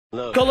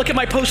Look. Go look at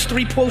my post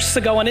 3 posts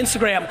ago on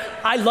Instagram.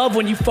 I love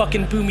when you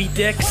fucking boomy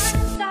dicks.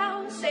 Once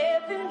I was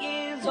 7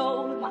 years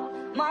old, my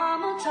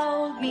mama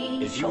told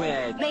me, if you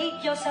had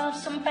make yourself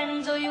some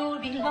friends or you'll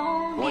be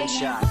lonely. one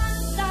shot,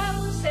 once I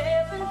was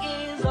 7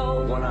 years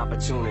old, one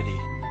opportunity.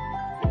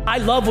 I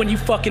love when you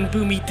fucking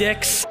boomy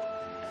dicks.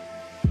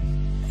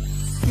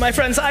 My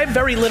friends, I have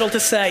very little to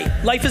say.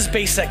 Life is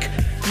basic.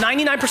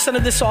 99%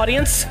 of this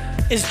audience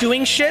is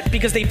doing shit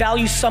because they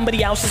value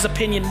somebody else's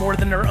opinion more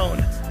than their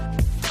own.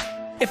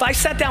 If I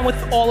sat down with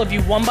all of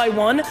you one by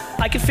one,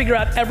 I could figure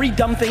out every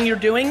dumb thing you're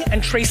doing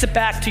and trace it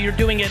back to you're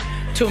doing it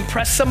to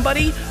impress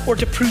somebody or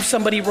to prove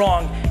somebody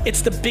wrong.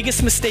 It's the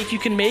biggest mistake you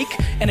can make,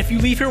 and if you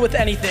leave here with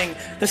anything,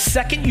 the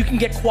second you can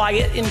get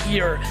quiet in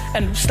here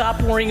and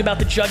stop worrying about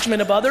the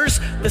judgment of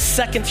others, the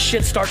second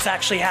shit starts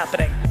actually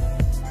happening.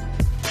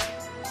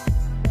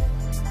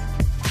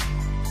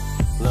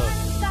 Look,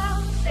 I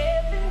was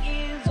 7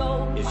 years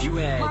old, if you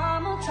had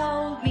mama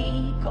told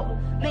me, go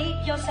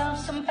make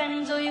yourself some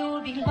friends or you'll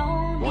be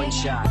lonely. one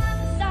shot,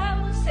 Once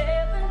I was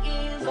 7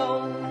 years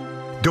old.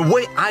 The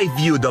way I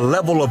view the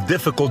level of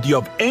difficulty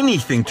of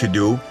anything to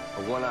do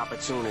one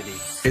opportunity,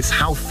 is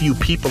how few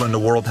people in the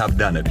world have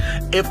done it.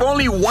 If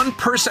only one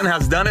person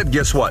has done it,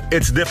 guess what?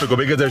 It's difficult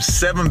because there's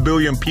 7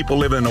 billion people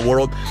living in the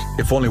world.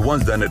 If only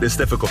one's done it, it's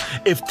difficult.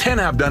 If 10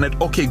 have done it,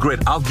 okay, great.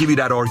 I'll give you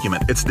that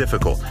argument. It's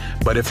difficult.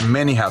 But if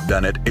many have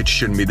done it, it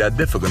shouldn't be that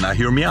difficult. Now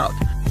hear me out.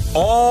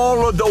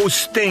 All of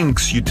those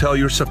things you tell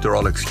yourself, they're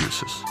all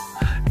excuses.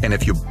 And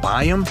if you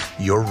buy them,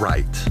 you're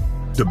right.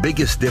 The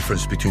biggest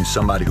difference between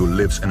somebody who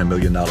lives in $1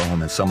 million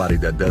home and somebody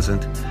that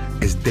doesn't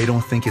is they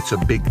don't think it's a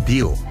big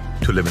deal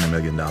to live in $1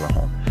 million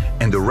home.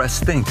 And the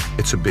rest think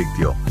it's a big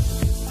deal.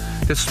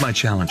 This is my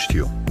challenge to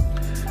you.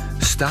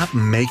 Stop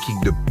making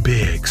the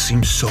big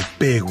seem so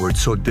big where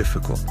it's so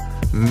difficult.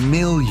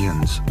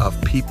 Millions of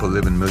people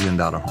live in $1 million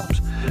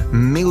homes.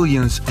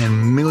 Millions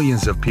and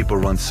millions of people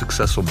run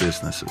successful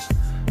businesses.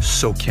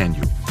 So can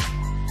you.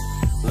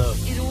 look,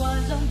 It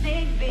was a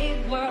big,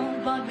 big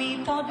world, but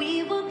we thought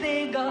we were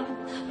bigger.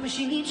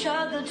 Pushing each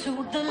other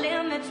to the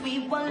limits,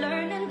 we were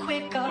learning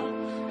quicker.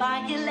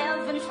 By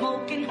 11,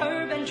 smoking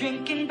herb and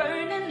drinking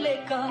burning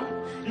liquor.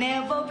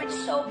 Never rich,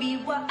 so we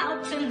were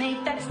out to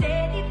make that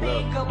steady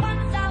bigger.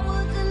 Once I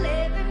was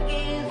 11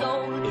 years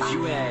old, if you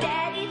my had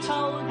daddy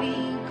told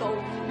me, go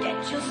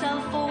get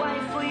yourself a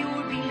wife or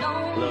you'll be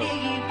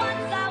lonely.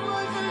 Once I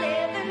was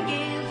 11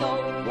 years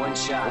old, one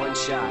shot,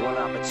 one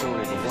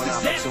opportunity, one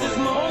Success is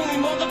opportunity. my only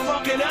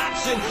motherfucking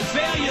option.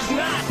 Failure's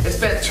not. It's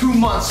been 2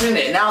 months in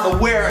it. Now the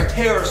wear and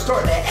tear is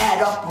starting to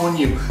add up on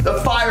you. The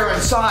fire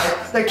inside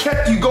that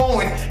kept you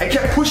going and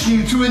kept pushing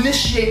you to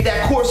initiate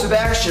that course of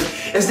action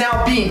is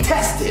now being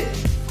tested.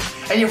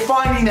 And you're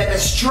finding that the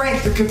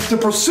strength to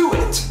pursue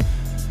it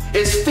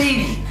is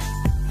fading.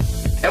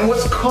 And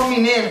what's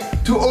coming in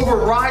to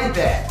override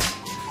that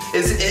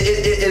is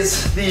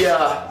the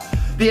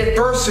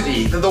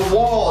adversity, the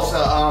walls,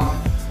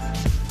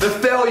 the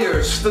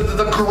failures,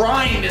 the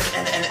grind,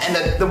 and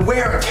the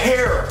wear and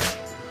tear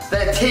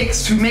that it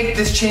takes to make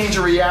this change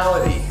a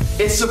reality.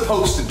 It's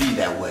supposed to be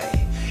that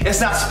way. It's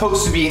not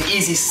supposed to be an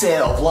easy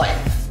sail of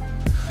life.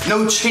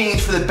 No change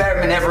for the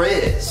betterment ever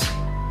is.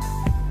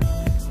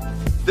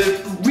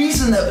 The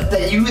reason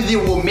that you either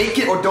will make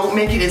it or don't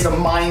make it is a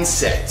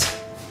mindset.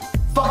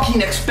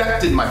 Fucking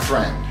expected, my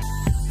friend.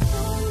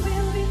 soon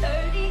we'll be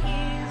 30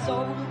 years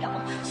old.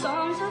 Our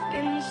songs have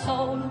been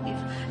sold.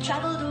 We've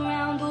traveled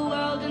around the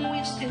world and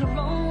we're still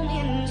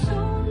roaming.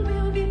 Soon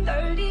we'll be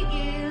 30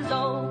 years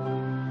old.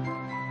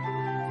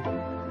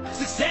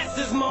 Success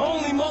is my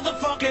only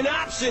motherfucking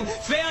option.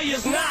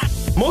 Failure's not.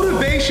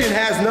 Motivation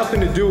has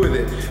nothing to do with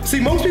it. See,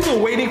 most people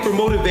are waiting for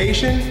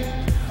motivation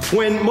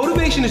when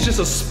motivation is just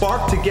a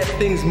spark to get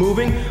things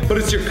moving, but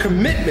it's your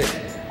commitment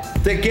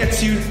that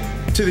gets you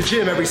to the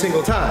gym every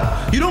single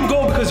time. You don't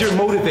go because you're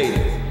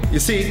motivated. You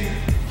see,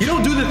 you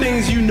don't do the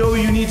things you know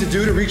you need to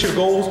do to reach your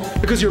goals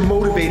because you're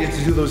motivated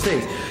to do those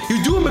things.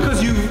 You do them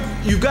because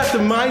you've got the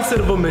mindset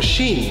of a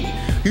machine.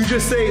 You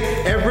just say,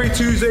 every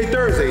Tuesday,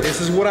 Thursday,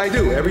 this is what I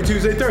do. Every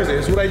Tuesday, Thursday,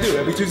 this is what I do.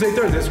 Every Tuesday,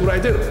 Thursday, this is what I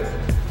do.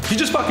 You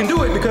just fucking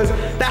do it because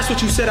that's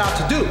what you set out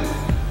to do.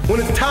 When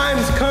the time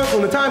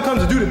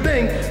comes to do the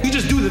thing, you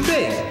just do the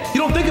thing.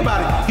 You don't think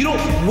about it. You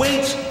don't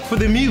wait for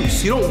the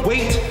muse. You don't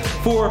wait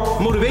for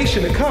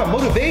motivation to come.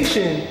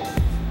 Motivation's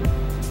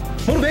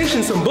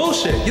some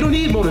bullshit. You don't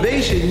need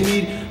motivation. You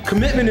need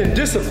commitment and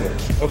discipline,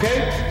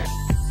 okay?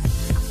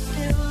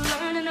 Still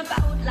learning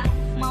about life.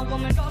 My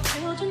woman brought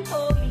children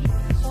for me,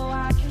 so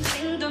I can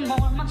sing them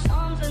all my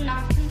songs and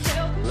I can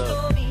tell the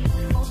story.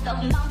 Most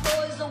of my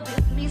boys are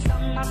with me,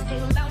 some are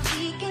still out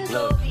seeking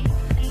glory,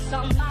 and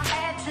some I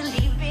had to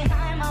leave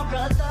behind, my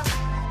brother.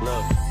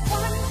 Look,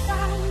 Once I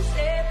was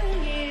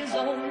 7 years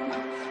old,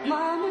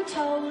 mama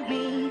told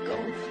me, go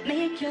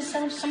make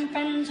yourself some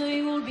friends or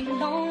you'll be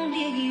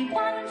lonely.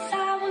 Once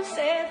I was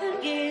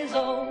 7 years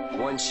old.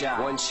 one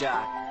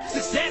shot.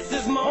 Success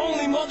is my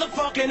only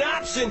motherfucking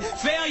option.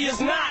 Failure's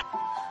not.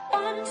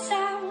 Once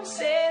I was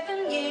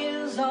 7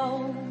 years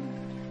old.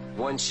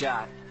 One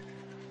shot,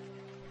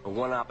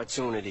 one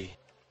opportunity.